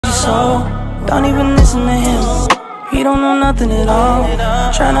so don't even listen to him. He don't know nothing at all.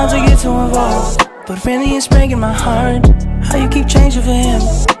 Try not to get too involved, but really it's breaking my heart how you keep changing for him.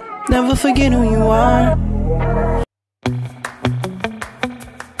 Never forget who you are.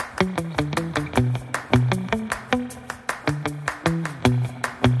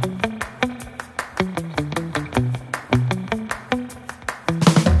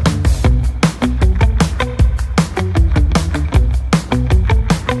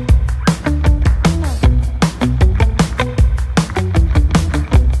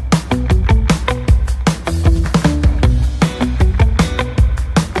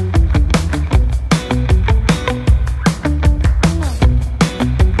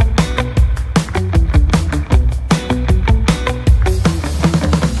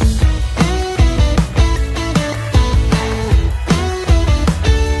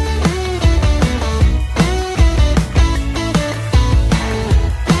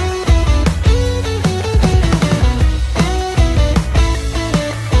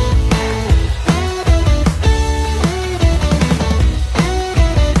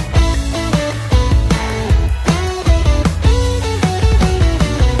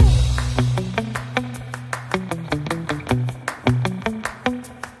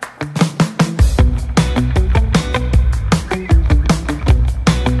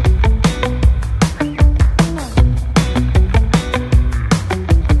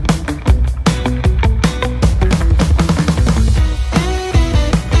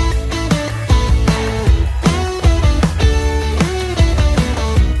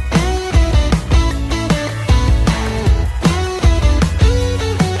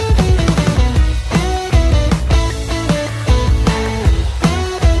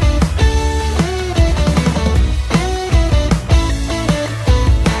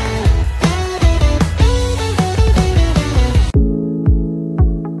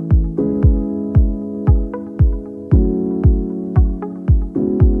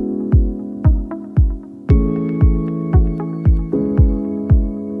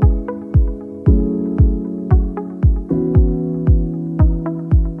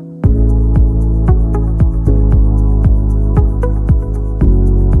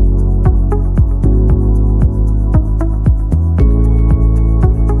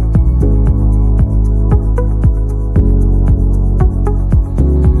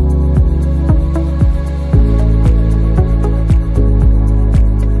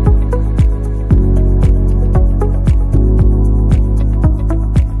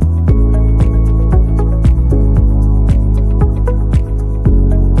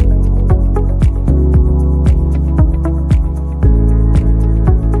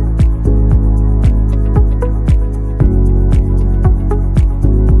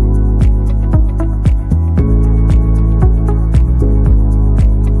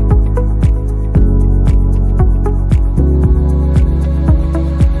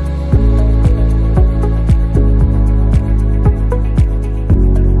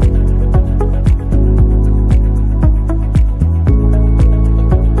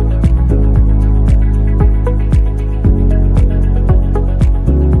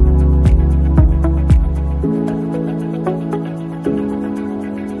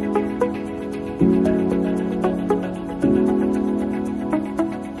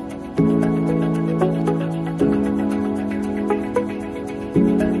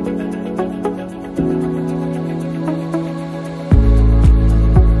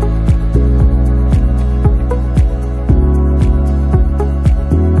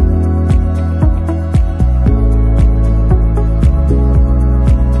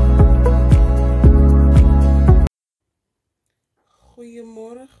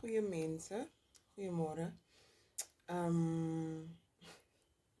 Goeiemorgen, goeie mensen. Goeiemorgen. I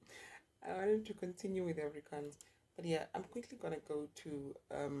wanted to continue with Afrikaans, but yeah, I'm quickly gonna go to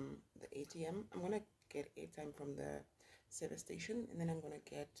the ATM. I'm gonna get airtime from the service station, and then I'm gonna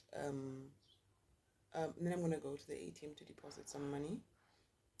get and then I'm gonna go to the ATM to deposit some money.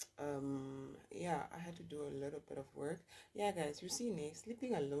 Yeah, I had to do a little bit of work. Yeah, guys, you see,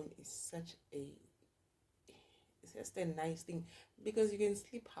 sleeping alone is such a it's just a nice thing because you can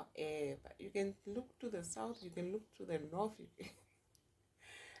sleep however. You can look to the south, you can look to the north,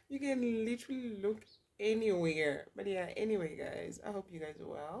 you can literally look anywhere. But yeah, anyway, guys, I hope you guys are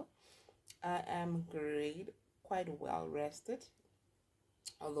well. I am great, quite well rested,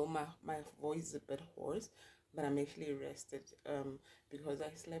 although my voice is a bit hoarse, but I'm actually rested because I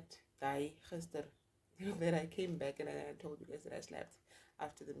slept that I came back and I told you guys that I slept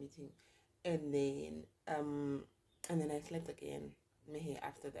after the meeting, and then I slept again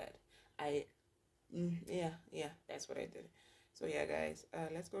after that. Yeah, that's what I did. So yeah, guys,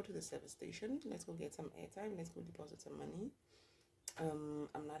 let's go to the service station. Let's go get some airtime. Let's go deposit some money. I'm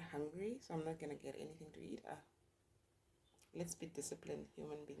not hungry, so I'm not gonna get anything to eat. Let's be disciplined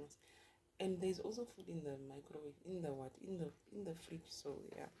human beings. And there's also food in the microwave, in the fridge. So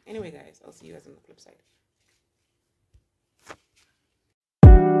yeah, anyway guys, I'll see you guys on the flip side.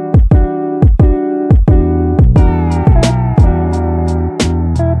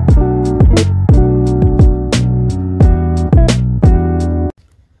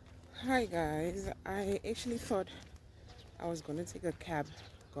 Hi guys, I actually thought I was gonna take a cab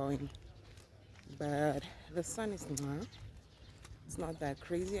going, but the sun is not. It's not that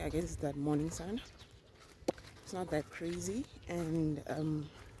crazy. I guess it's that morning sun. It's not that crazy, and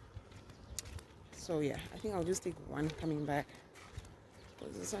so yeah, I think I'll just take one coming back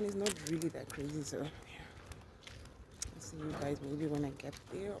because the sun is not really that crazy. So yeah, I'll see you guys maybe when I get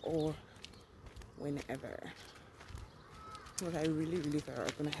there or whenever. But I really thought I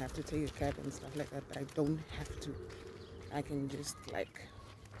was gonna have to take a cab and stuff like that, but I don't have to. I can just like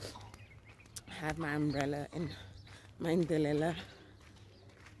have my umbrella and my umbrella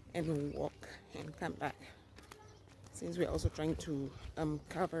and walk and come back, since we're also trying to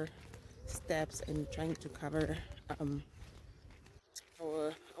cover steps and trying to cover our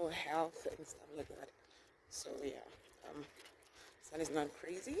health and stuff like that. So yeah, sun is not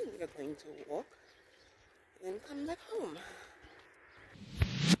crazy. We are going to walk and then come back home.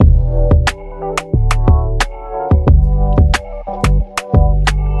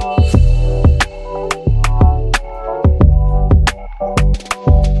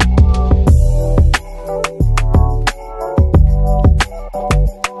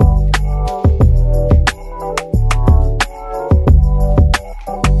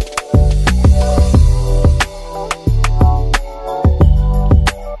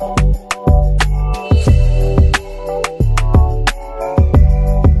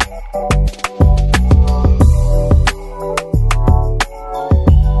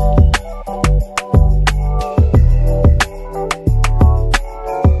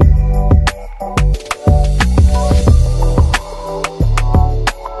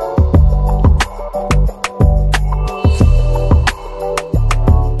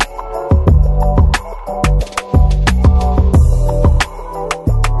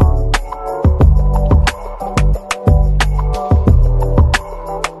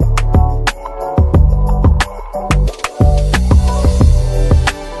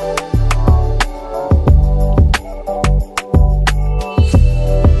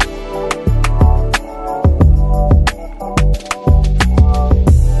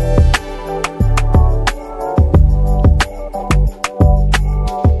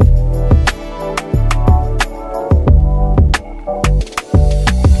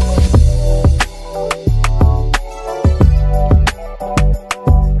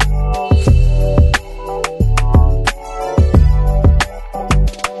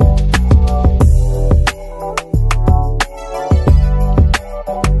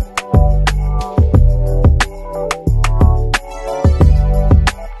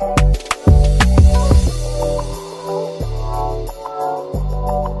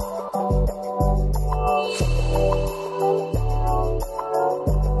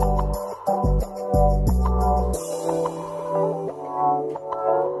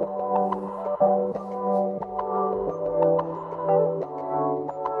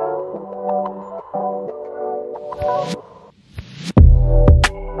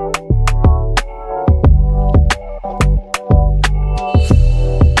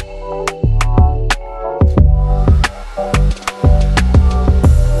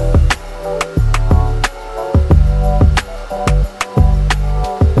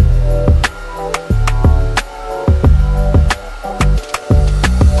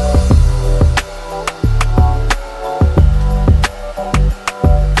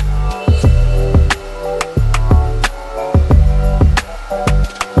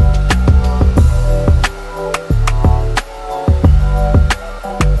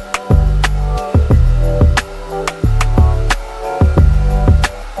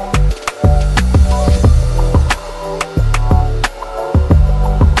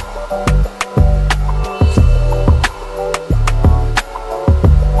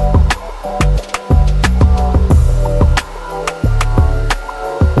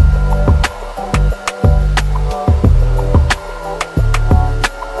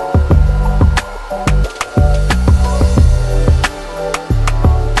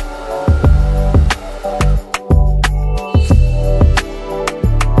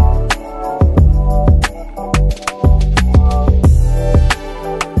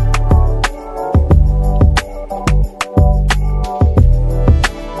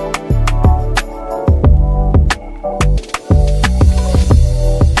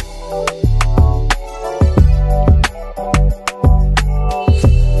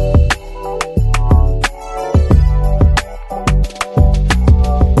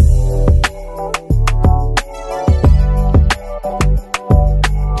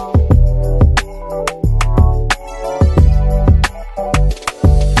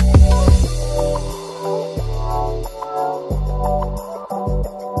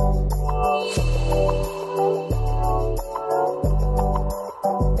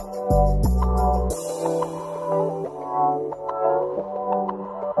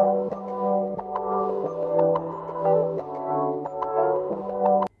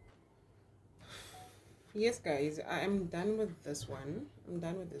 Yes guys, I am done with this one. I'm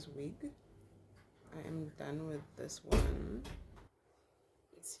done with this wig. I am done with this one.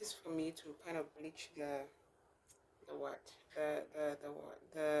 It's just for me to kind of bleach the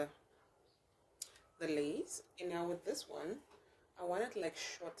lace. And now with this one, I want it like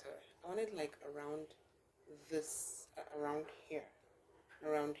shorter. I want it like around this, around here,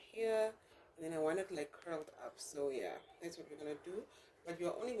 and then I want it like curled up. So yeah, that's what we're gonna do. But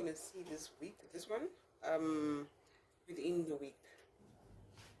you're only gonna see this week, this one, within the week.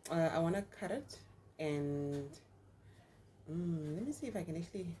 I want to cut it, and let me see if I can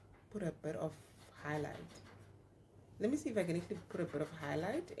actually put a bit of highlight. Let me see if I can actually put a bit of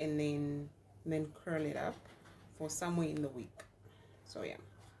highlight and then curl it up for somewhere in the week. So yeah,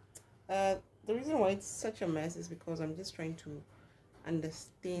 the reason why it's such a mess is because I'm just trying to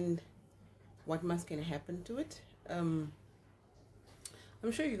understand what must can happen to it.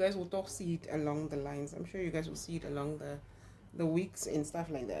 I'm sure you guys will see it along the lines. I'm sure you guys will see it along the weeks and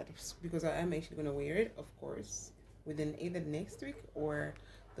stuff like that, because I am actually going to wear it, of course, within either next week or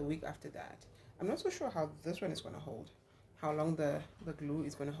the week after that. I'm not so sure how this one is going to hold, how long the glue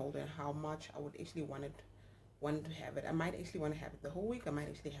is going to hold, and how much I would actually want to have it. I might actually want to have it the whole week. I might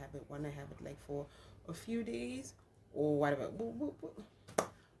actually want to have it like for a few days or whatever.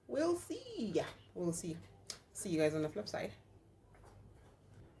 We'll see. Yeah, we'll see. See you guys on the flip side.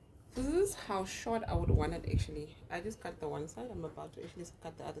 This is how short I would want it actually. I just cut the one side. I'm about to actually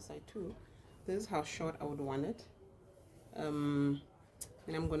cut the other side too. This is how short I would want it. And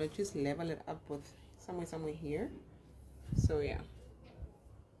I'm gonna just level it up with somewhere here. So yeah,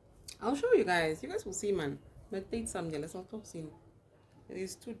 I'll show you guys. You guys will see, man. But take some jealous. I'll talk soon.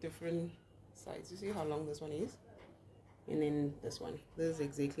 These two different sides. You see how long this one is, and then this one. This is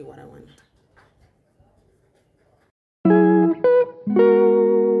exactly what I want.